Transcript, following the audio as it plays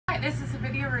This is a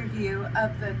video review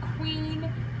of the Queen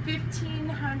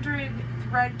 1500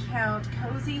 thread count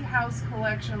Cozy House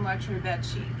Collection luxury bed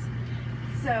sheets.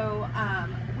 So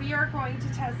we are going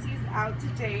to test these out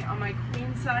today on my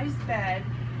queen size bed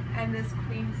and this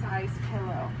queen size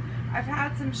pillow. I've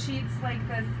had some sheets like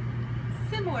this,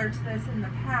 similar to this in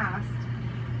the past,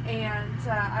 and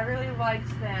I really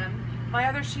liked them. My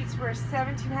other sheets were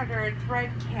 1700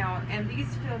 thread count, and these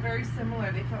feel very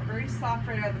similar. They felt very soft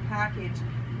right out of the package.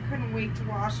 Couldn't wait to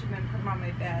wash them and put them on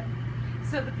my bed.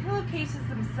 So the pillowcases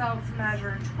themselves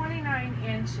measure 29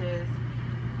 inches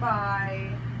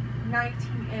by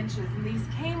 19 inches, and these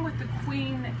came with the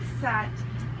queen set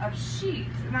of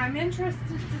sheets. And I'm interested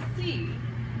to see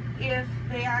if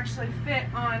they actually fit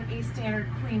on a standard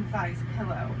queen size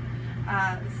pillow.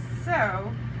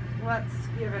 So let's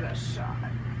give it a shot.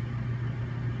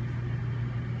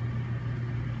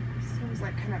 Seems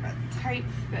like kind of a tight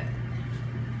fit.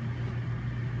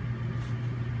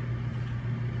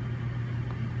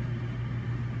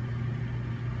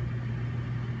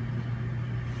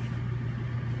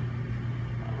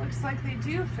 Well, looks like they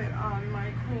do fit on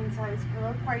my queen size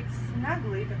pillow quite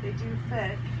snugly, but they do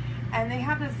fit. And they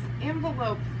have this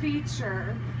envelope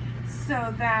feature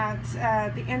so that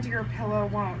the end of your pillow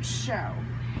won't show.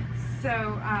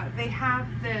 So they have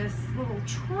this little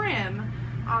trim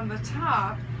on the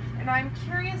top, and I'm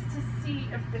curious to see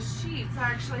if the sheets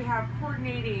actually have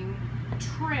coordinating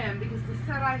trim, because the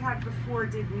set I had before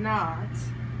did not.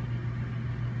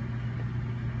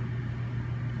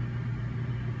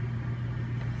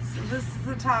 So this is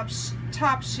the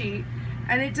top sheet,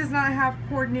 and it does not have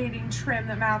coordinating trim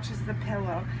that matches the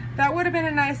pillow. That would have been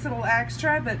a nice little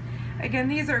extra, but again,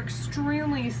 these are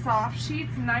extremely soft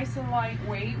sheets, nice and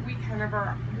lightweight. We kind of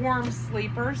are warm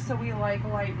sleepers, so we like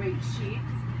lightweight sheets.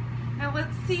 Now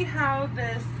let's see how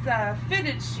this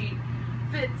fitted sheet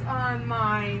fits on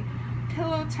my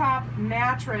pillow top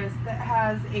mattress that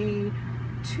has a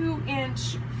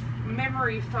 2-inch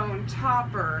memory foam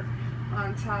topper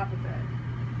on top of it.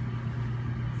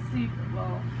 Let's see if it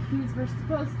will. These were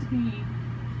supposed to be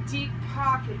deep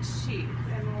pocket sheets,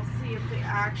 and we'll see if they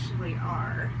actually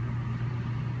are.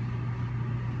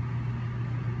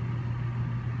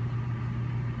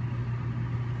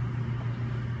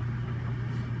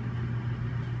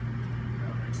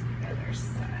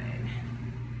 Side.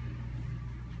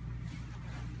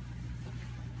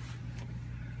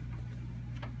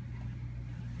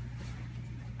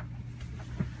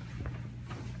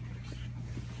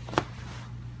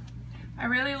 I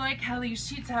really like how these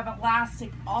sheets have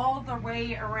elastic all the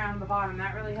way around the bottom.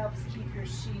 That really helps keep your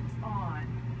sheets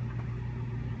on.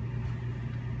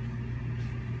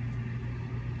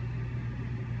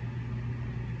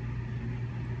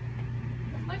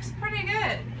 Looks pretty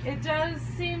good. It does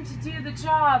seem to do the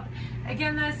job.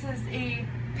 Again, this is a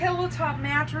pillow top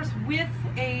mattress with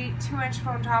a 2-inch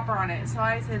foam topper on it, so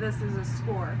I say this is a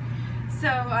score.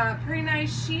 So pretty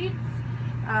nice sheets,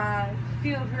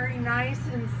 feel very nice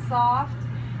and soft.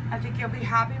 I think you'll be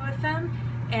happy with them,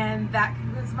 and that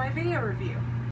concludes my video review.